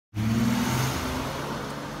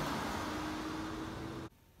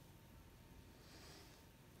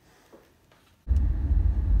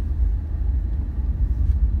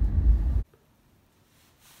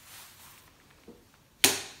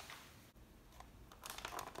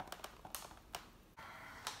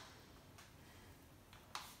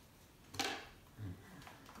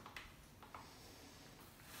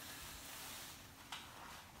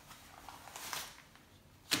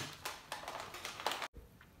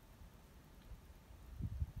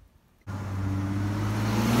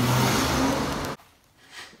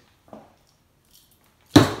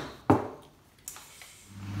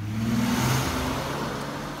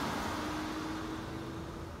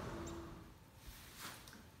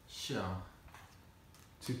Show.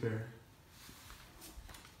 Two pair.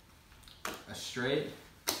 A straight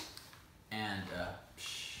and a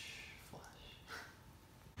flush.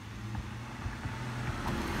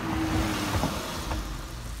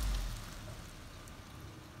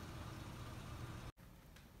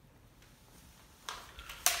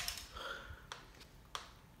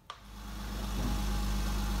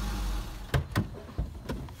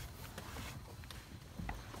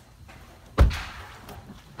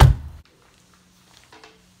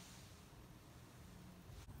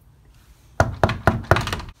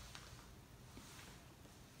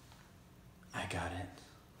 I got it.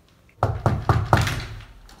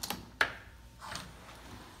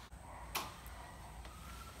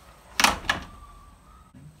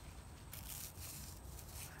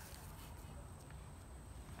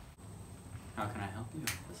 How can I help you,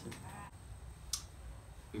 officer?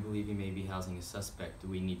 We believe you may be housing a suspect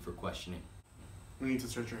we need for questioning. We need to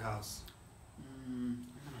search your house. I'm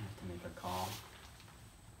gonna have to make a call.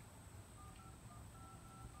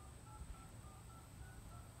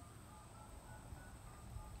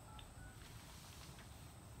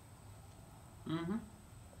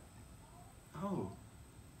 Oh,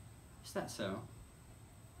 is that so?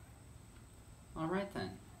 All right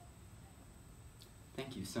then.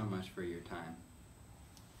 Thank you so much for your time.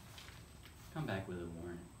 Come back with a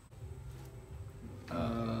warrant.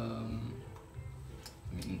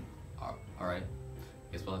 All right.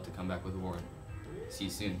 Guess we'll have to come back with a warrant. See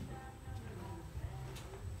you soon.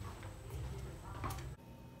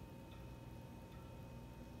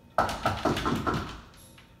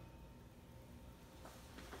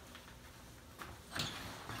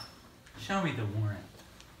 Show me the warrant.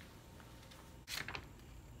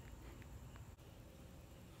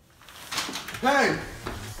 Hey!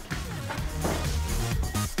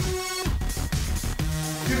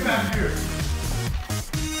 Get back here!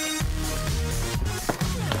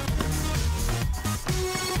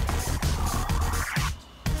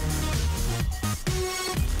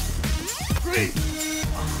 Freeze!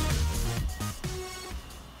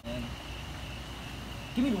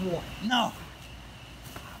 Give me the warrant. No.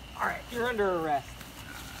 All right, you're under arrest.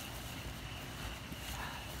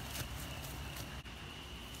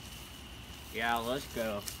 Yeah, let's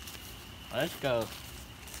go. Let's go.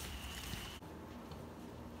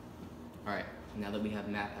 Alright, now that we have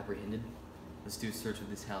Mapp apprehended, let's do a search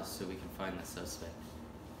of this house so we can find that suspect.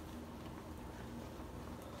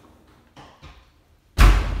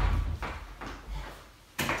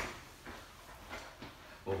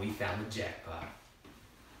 Well, we found the jackpot.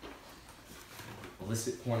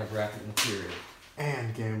 Illicit pornographic material.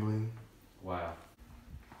 And gambling. Wow.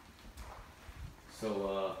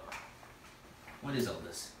 So, what is all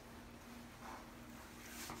this?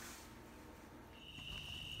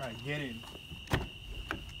 Alright, get in.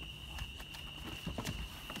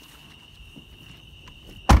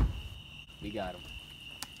 We got him.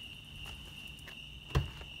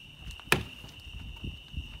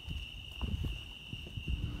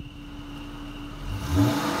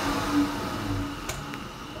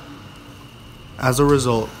 As a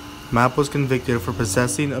result, Mapp was convicted for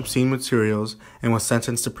possessing obscene materials and was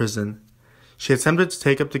sentenced to prison. She attempted to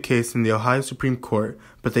take up the case in the Ohio Supreme Court,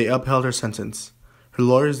 but they upheld her sentence. Her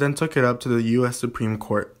lawyers then took it up to the U.S. Supreme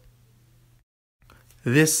Court.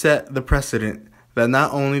 This set the precedent that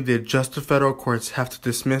not only did just the federal courts have to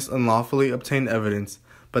dismiss unlawfully obtained evidence,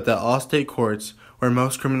 but that all state courts, where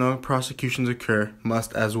most criminal prosecutions occur,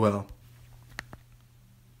 must as well.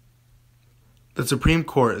 The Supreme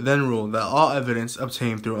Court then ruled that all evidence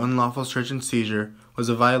obtained through unlawful search and seizure was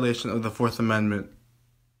a violation of the Fourth Amendment.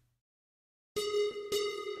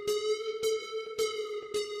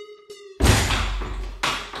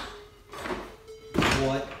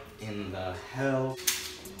 What in the hell?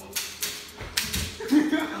 I'm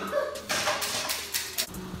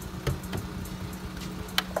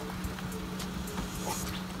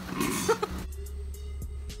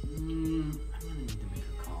gonna need to make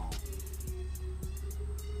a call.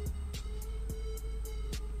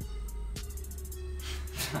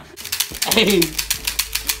 Hey!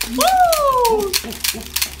 Woo!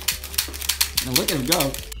 Now look at him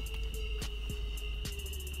go.